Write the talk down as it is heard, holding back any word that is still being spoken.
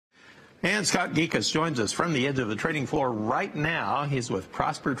And Scott Gecas joins us from the edge of the trading floor right now. He's with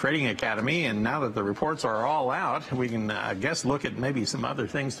Prosper Trading Academy, and now that the reports are all out, we can, I guess, look at maybe some other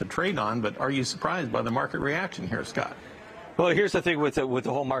things to trade on. But are you surprised by the market reaction here, Scott? Well, here's the thing with the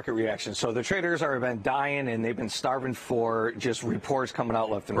whole market reaction. So the traders have been dying, and they've been starving for just reports coming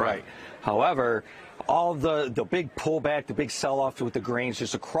out left and right. However, all the big pullback, the big sell-off with the grains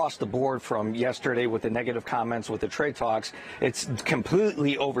just across the board from yesterday with the negative comments with the trade talks, it's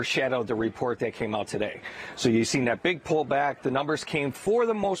completely overshadowed the report that came out today. So you've seen that big pullback. The numbers came, for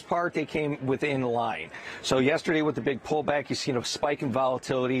the most part, they came within line. So yesterday with the big pullback, you've seen a spike in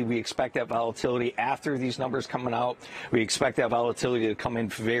volatility. We expect that volatility after these numbers coming out. We expect that volatility to come in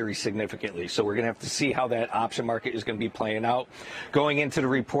very significantly. So we're going to have to see how that option market is going to be playing out. Going into the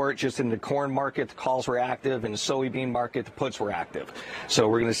report, just in the corn market, the calls were active. In the soybean market, the puts were active. So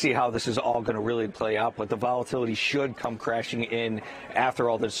we're going to see how this is all going to really play out. But the volatility should come crashing in after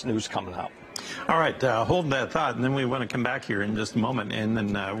all this news coming out. All right, hold that thought, and then we want to come back here in just a moment, and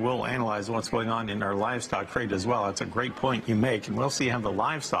then we'll analyze what's going on in our livestock trade as well. That's a great point you make, and we'll see how the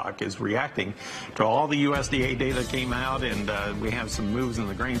livestock is reacting to all the USDA data came out, and we have some moves in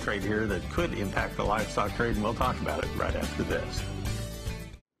the grain trade here that could impact the livestock trade, and we'll talk about it right after this.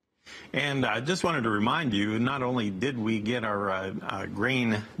 And I just wanted to remind you, not only did we get our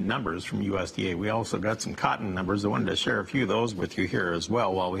grain numbers from USDA, we also got some cotton numbers. I wanted to share a few of those with you here as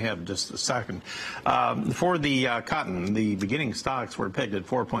well while we have just a second. For the cotton, the beginning stocks were pegged at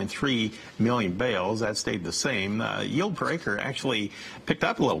 4.3 million bales. That stayed the same. Yield per acre actually picked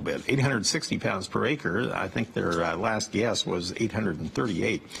up a little bit, 860 pounds per acre. I think their last guess was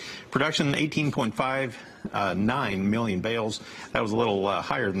 838. Production, 18.59 million bales. That was a little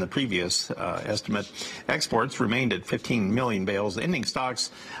higher than the previous estimate. Exports remained at 15 million bales. Ending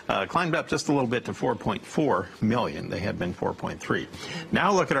stocks climbed up just a little bit to 4.4 million. They had been 4.3.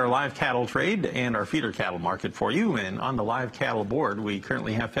 Now look at our live cattle trade and our feeder cattle market for you. And on the live cattle board, we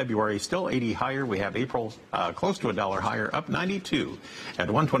currently have February still 80 higher. We have April close to $1 higher, up 92 at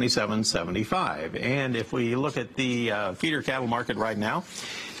 127.75. And if we look at the feeder cattle market right now,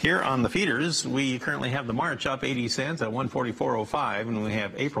 here on the feeders, we currently have the March up 80 cents at 144.05, and we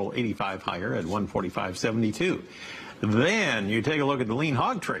have April 85 higher at 145.72. Then you take a look at the lean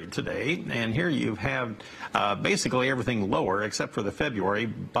hog trade today, and here you have basically everything lower except for the February.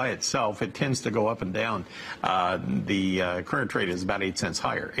 By itself, it tends to go up and down. The current trade is about 8 cents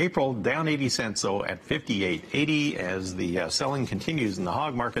higher. April down 80 cents, though, at 58.80 as the selling continues in the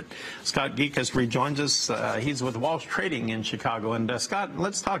hog market. Scott Gecas rejoins us. He's with Walsh Trading in Chicago. And Scott,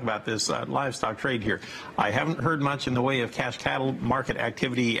 let's talk about this livestock trade here. I haven't heard much in the way of cash cattle market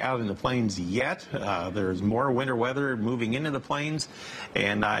activity out in the plains yet. There's more winter weather moving into the plains,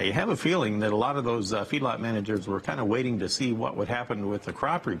 and I have a feeling that a lot of those feedlot managers were kind of waiting to see what would happen with the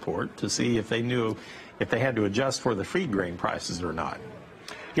crop report to see if they knew if they had to adjust for the feed grain prices or not.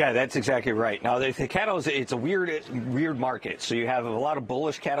 Yeah, that's exactly right. Now, the cattle, it's a weird market. So you have a lot of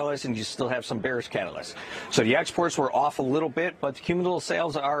bullish catalysts, and you still have some bearish catalysts. So the exports were off a little bit, but the cumulative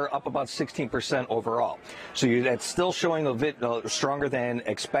sales are up about 16% overall. So that's still showing a bit stronger than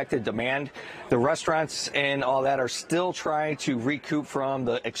expected demand. The restaurants and all that are still trying to recoup from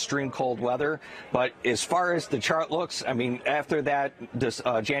the extreme cold weather. But as far as the chart looks, I mean, after that, this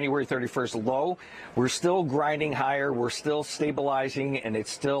January 31st low, we're still grinding higher. We're still stabilizing, and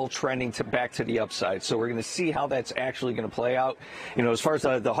it's still trending back to the upside. So we're going to see how that's actually going to play out. You know, as far as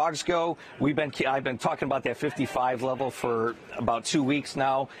the hogs go, I've been talking about that 55 level for about 2 weeks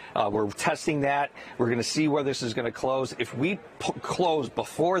now. We're testing that. We're going to see where this is going to close. If we close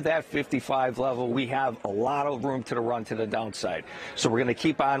before that 55 level, we have a lot of room to run to the downside. So we're going to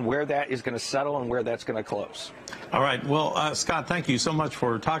keep on where that is going to settle and where that's going to close. All right. Well, Scott, thank you so much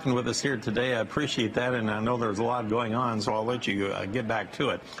for talking with us here today. I appreciate that, and I know there's a lot going on, so I'll let you get back to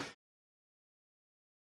it.